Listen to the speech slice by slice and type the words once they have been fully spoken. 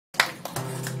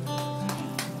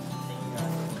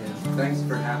Thanks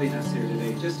for having us here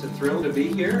today. Just a thrill to be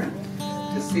here and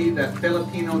to see the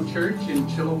Filipino church in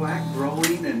Chilliwack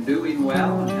growing and doing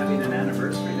well and having an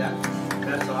anniversary.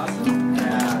 That's awesome.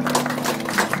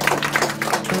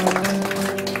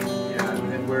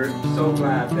 And we're so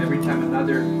glad every time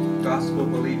another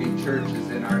gospel-believing church is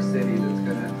in our city that's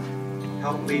going to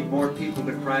help lead more people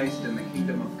to Christ and the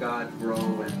kingdom of God grow.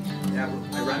 And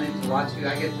I run into lots of you.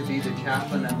 I get to be the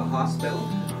chaplain at the hospital,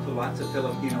 so lots of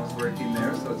Filipinos working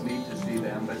there, so it's neat to see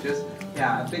them. But just,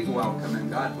 a big welcome, and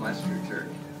God bless your church.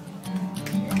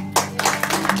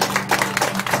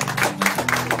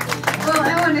 Well,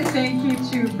 I want to thank you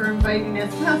too for inviting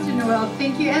us. Pastor Noel,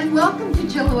 thank you, and welcome to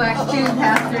Chilliwack too,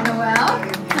 Pastor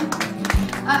Noel.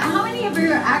 How many of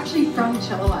you are actually from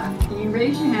Chilliwack? Can you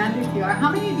raise your hand if you are?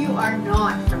 How many of you are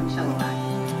not from Chilliwack?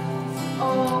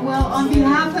 Oh, well, on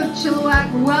behalf of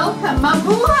Chilliwack, welcome,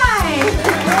 mabuhay!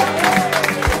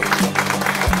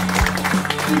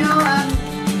 You know,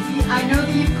 I know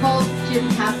that you've called Jim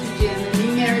Pastor Jim, and me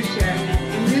Mary Sharon,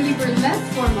 and really we're less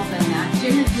formal than that.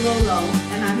 Jim is Lolo,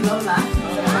 and I'm Lola.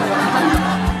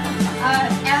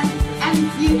 And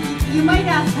you might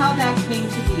ask how that came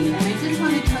to be, and I just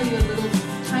want to tell you a little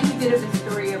tiny bit of a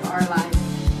story of our lives.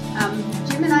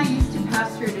 Jim and I used to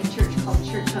pastor at a church called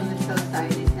Church on the South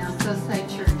Side. It's now Southside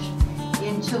Church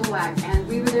in Chilliwack, and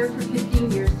we were there for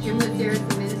 15 years. Jim was there as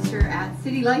a minister at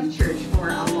City Life Church for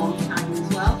a long time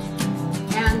as well.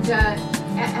 And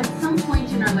at some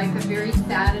point in our life, a very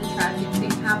sad and tragic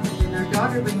thing happened, and our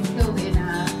daughter was killed in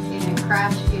a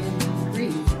crash in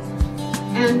Greece.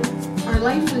 And our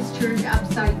life was turned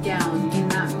upside down in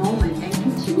that moment, and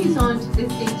continues on to this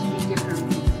day to be different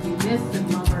because we miss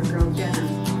and love our girl Jenna.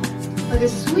 But a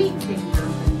sweet thing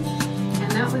happened,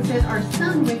 and that was that our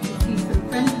son went to see some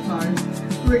friends of ours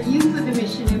who were at Youth with a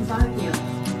Mission in Baguio.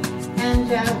 And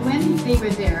when they were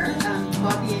there,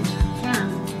 Bobby and Cam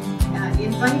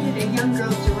invited a young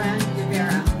girl, Joanne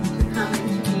Rivera, to come and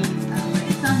to be my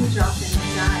son dropped in a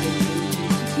guide to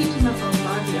teach him about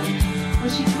Baguio. Well,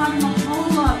 she taught him a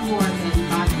whole lot more than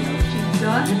Baguio. She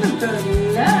taught him about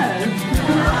love.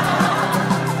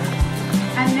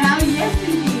 And now, yes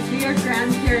indeed, we are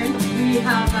grandparents. We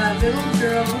have a little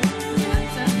girl,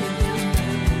 Samantha, and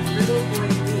a little boy,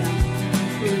 Liam,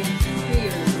 who is 3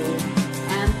 years old.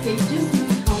 And they just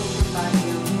moved home from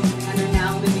Baguio and are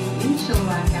now living in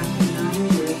Chilliwack after 9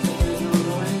 years. So we're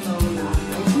Lolo and Lola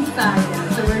right beside us.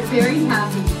 So we're very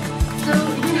happy. So,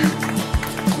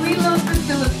 we love the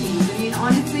Philippines. I mean,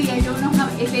 honestly, I don't know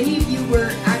if any of you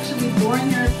were actually born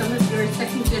there. Some of you are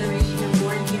second generation and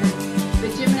born here.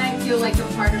 But Jim and I feel like a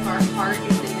part of our heart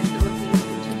is in the Philippines.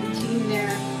 We took a team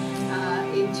there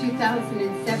in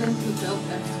 2007. We built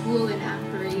a school in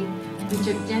Akari. We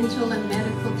took dental and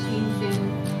medical teams in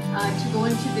to go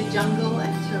into the jungle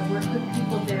and to work with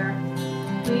people there.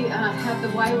 We have the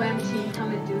YWAM team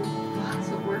come and do lots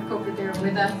of work over there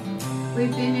with us.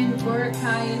 We've been in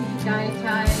Boracay and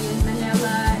Tagaytay and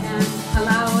Manila and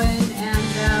Palawan and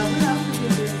what else have we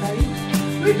been, buddy?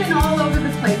 We've been all over the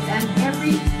place, and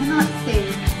cannot say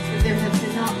that there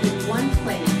has not been one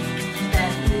place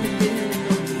that we have been in the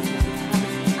Philippines that we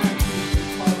haven't actually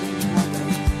fallen in love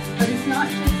with. But it's not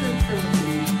just the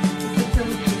Philippines, it's the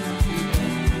Filipino people.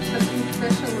 There's something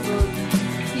special about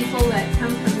people that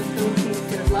come from the Philippines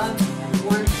that are loved and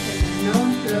warmth and are known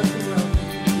throughout the world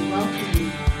and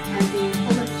welcoming and being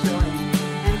full of joy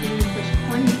and being such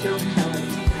corny joke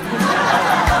tellers.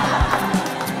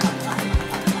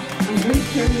 And great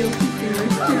karaoke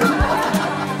singers too.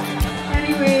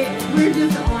 Anyway, we're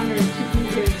just honored to be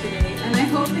here today, and I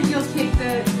hope that you'll take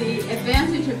the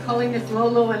advantage of calling us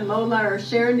Lolo and Lola or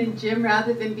Sharon and Jim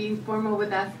rather than being formal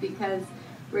with us, because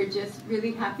we're just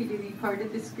really happy to be part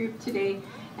of this group today.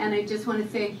 And I just want to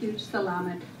say a huge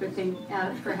salamat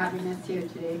for having us here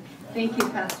today. Thank you,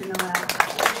 Pastor Noel.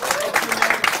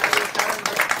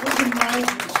 Would you mind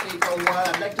to stay for a while?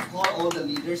 I'd like to call all the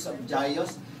leaders of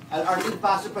JIOS. And our lead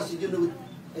pastor, Pastor Jun,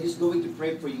 is going to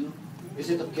pray for you. Is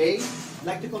it okay? I'd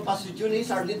like to call Pastor Jun. He's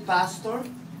our lead pastor.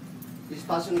 He's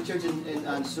pastoring a church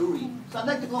in Surrey. So I'd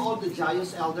like to call all the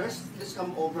JIOS elders. Let's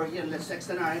come over here and let's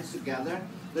extend our hands together.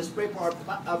 Let's pray for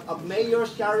our Mayor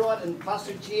Sharon and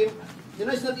Pastor Jim. You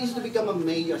know, it's not easy to become a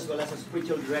mayor as well as a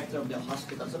spiritual director of the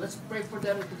hospital. So let's pray for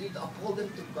them and continue to uphold them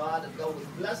to God, and God will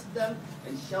bless them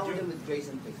and shower them with grace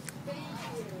and faith.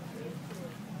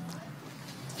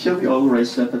 Shall we all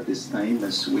rise up at this time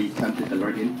as we come to the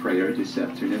Lord in prayer this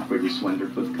afternoon for this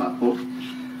wonderful couple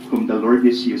whom the Lord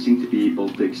is using to be able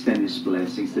to extend His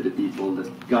blessings to the people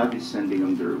that God is sending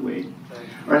on their way.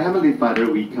 Our Heavenly Father,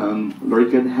 we come,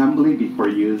 Lord God, humbly before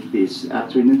you this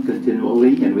afternoon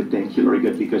continually, and we thank you, Lord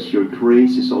God, because your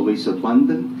grace is always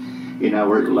abundant, in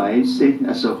our lives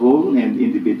as a whole and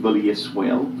individually as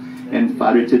well. And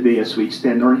Father, today as we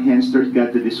extend our hands, Lord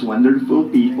God, to these wonderful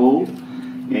people,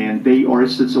 and they are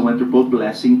such a wonderful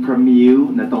blessing from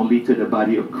you, not only to the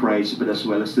body of Christ, but as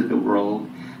well as to the world.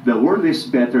 The world is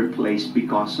a better place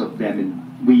because of them,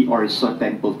 and we are so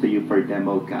thankful to you for them,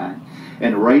 oh God.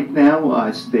 And right now,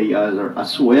 as they are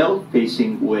as well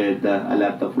facing with a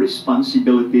lot of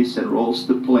responsibilities and roles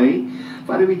to play,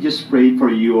 Father, we just pray for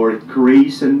your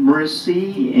grace and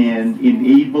mercy and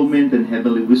enablement and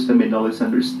heavenly wisdom and knowledge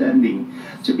understanding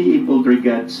to be able, Lord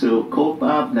God, to cope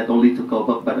up, not only to cope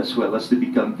up, but as well as to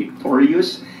become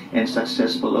victorious and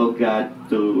successful, oh God,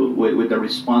 with the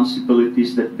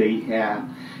responsibilities that they have.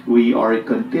 We are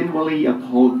continually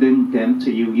upholding them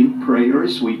to you in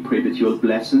prayers. We pray that you will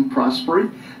bless and prosper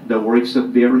the works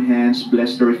of their hands,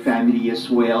 bless their family as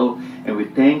well. And we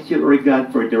thank you, Lord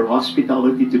God, for their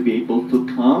hospitality to be able to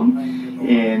come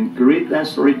and greet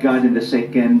us, Lord God, in the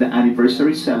second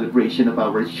anniversary celebration of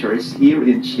our church here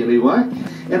in Chilliwack,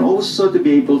 and also to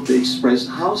be able to express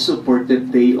how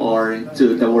supportive they are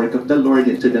to the work of the Lord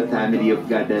and to the family of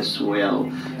God as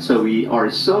well. So we are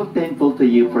so thankful to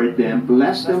you for them.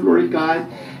 Bless them, Lord God.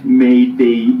 May their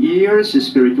ears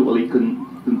spiritually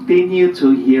continue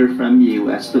to hear from you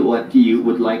as to what you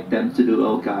would like them to do,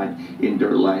 oh God, in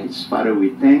their lives. Father, we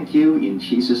thank you. In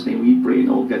Jesus' name we pray, and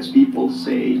all God's people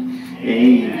say,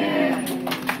 Amen.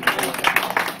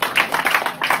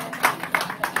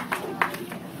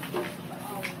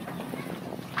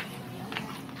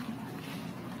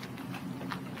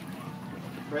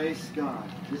 Praise God.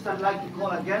 This I'd like to call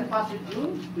again Pastor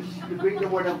June to bring the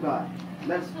Word of God.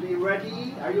 Let's be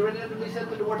ready. Are you ready to listen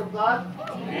to the Word of God?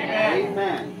 Amen.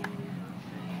 Amen.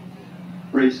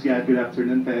 Praise God. Good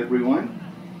afternoon to everyone.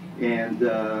 And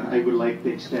I would like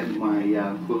to extend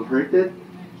my full-hearted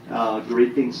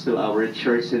greetings to our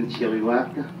church in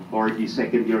Chilliwack for the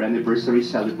second year anniversary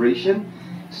celebration.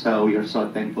 So we are so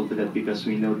thankful to that because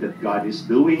we know that God is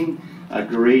doing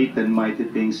great and mighty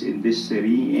things in this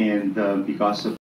city, and because of